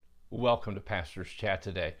Welcome to Pastor's Chat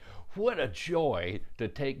today. What a joy to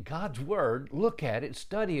take God's Word, look at it,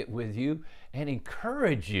 study it with you, and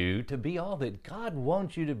encourage you to be all that God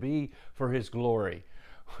wants you to be for His glory.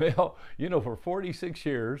 Well, for 46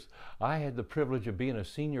 years, I had the privilege of being a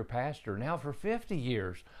senior pastor. Now for 50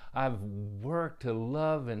 years, I've worked to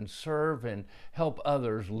love and serve and help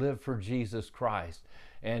others live for Jesus Christ.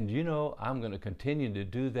 And I'm going to continue to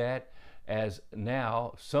do that as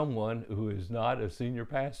now someone who is not a senior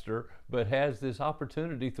pastor but has this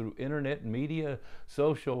opportunity through internet media,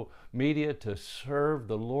 social media, to serve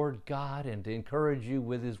the Lord God and to encourage you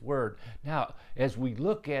with His Word. Now, as we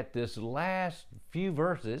look at this last few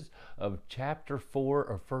verses of chapter 4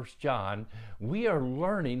 of 1 John, we are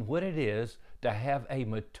learning what it is to have a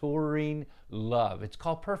maturing love. It's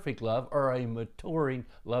called perfect love, or a maturing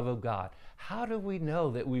love of God. How do we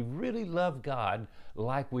know that we really love God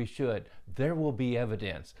like we should? There will be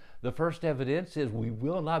evidence. The first evidence is we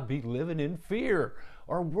will not be living in fear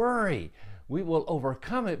or worry. We will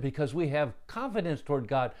overcome it because we have confidence toward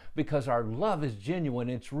God, because our love is genuine,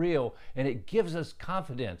 it's real, and it gives us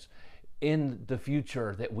confidence in the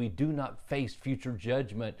future that we do not face future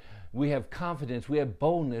judgment. We have confidence, we have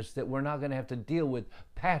boldness that we're not going to have to deal with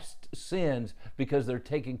past sins because they're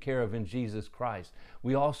taken care of in Jesus Christ.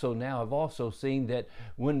 We also now have also seen that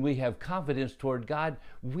when we have confidence toward God,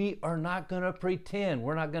 we are not going to pretend.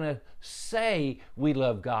 We're not going to say we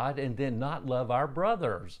love God and then not love our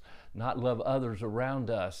brothers, not love others around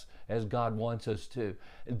us as God wants us to.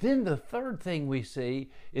 And then the third thing we see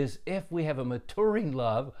is if we have a maturing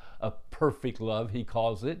love, a perfect love, he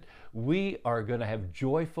calls it, we are going to have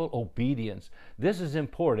joyful obedience. This is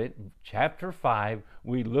important. Chapter 5,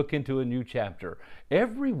 we look into a new chapter.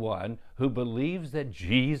 Everyone who believes that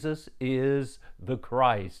Jesus is the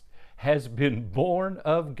Christ has been born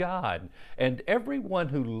of God, and everyone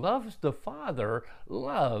who loves the Father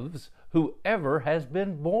loves whoever has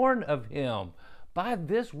been born of Him. By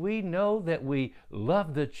this we know that we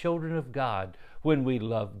love the children of God, when we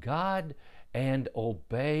love God and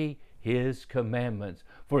obey His commandments.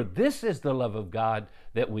 For this is the love of God,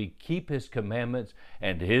 that we keep His commandments,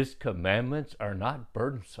 and His commandments are not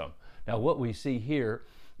burdensome. Now what we see here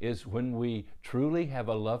is when we truly have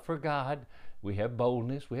a love for God, we have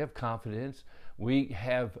boldness, we have confidence, we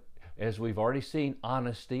have, as we've already seen,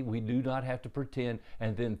 honesty. We do not have to pretend.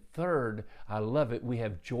 And then third, I love it, we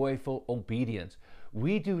have joyful obedience.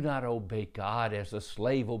 We do not obey God as a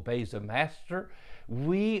slave obeys a master.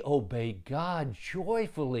 We obey God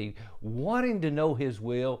joyfully, wanting to know His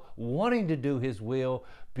will, wanting to do His will,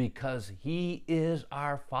 because He is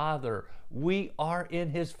our Father. We are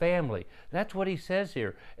in His family. That's what He says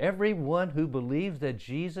here. Everyone who believes that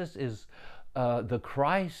Jesus is the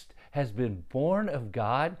Christ has been born of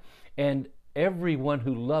God, and everyone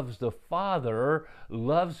who loves the Father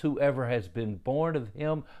loves whoever has been born of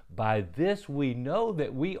Him. By this we know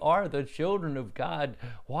that we are the children of God.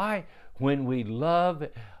 Why? When we love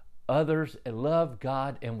others and love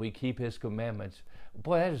God and we keep His commandments.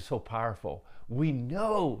 Boy, that is so powerful. We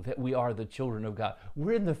know that we are the children of God.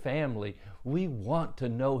 We're in the family. We want to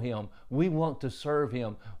know Him. We want to serve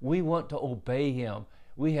Him. We want to obey Him.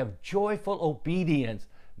 We have joyful obedience,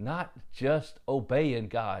 not just obeying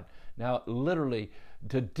God. Now, literally,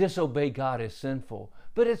 to disobey God is sinful,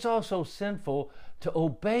 but it's also sinful to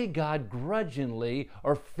obey God grudgingly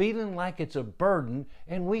or feeling like it's a burden,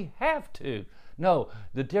 and we have to. No,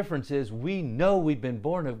 the difference is we know we've been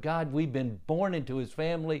born of God. We've been born into His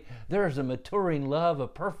family. There is a maturing love, a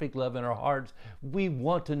perfect love in our hearts. We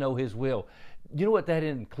want to know His will. You know what that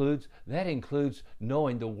includes? That includes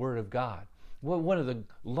knowing the Word of God. Well, one of the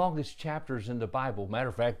longest chapters in the Bible, matter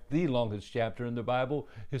of fact, the longest chapter in the Bible,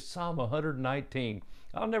 is Psalm 119.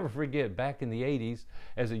 I'll never forget, back in the 80s,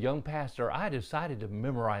 as a young pastor, I decided to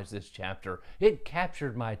memorize this chapter. It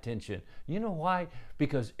captured my attention. You know why?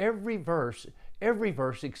 Because every verse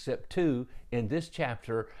except 2 in this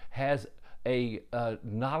chapter has a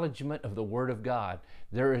acknowledgement of the Word of God.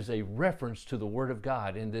 There is a reference to the Word of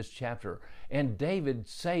God in this chapter. And David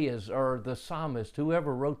says, or the psalmist,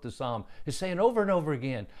 whoever wrote the psalm, is saying over and over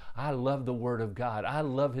again, I love the Word of God. I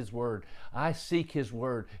love His Word. I seek His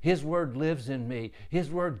Word. His Word lives in me. His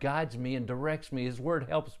Word guides me and directs me. His Word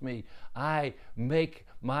helps me. I make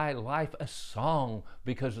my life a song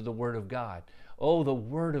because of the Word of God. Oh, the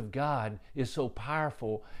Word of God is so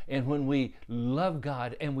powerful. And when we love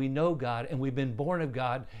God and we know God and we've been born of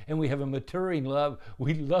God and we have a maturing love,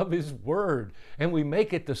 we love His Word and we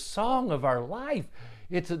make it the song of our life.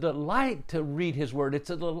 It's a delight to read His Word. It's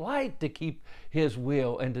a delight to keep His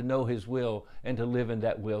will and to know His will and to live in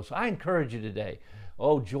that will. So I encourage you today,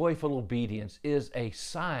 Oh, joyful obedience is a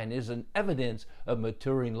sign, is an evidence of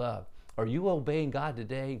maturing love. Are you obeying God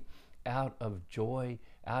today out of joy,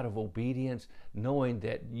 out of obedience, knowing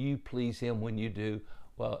that you please Him when you do?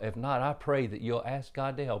 Well, if not, I pray that you'll ask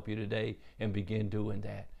God to help you today and begin doing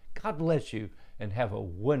that. God bless you and have a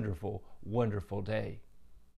wonderful, wonderful day.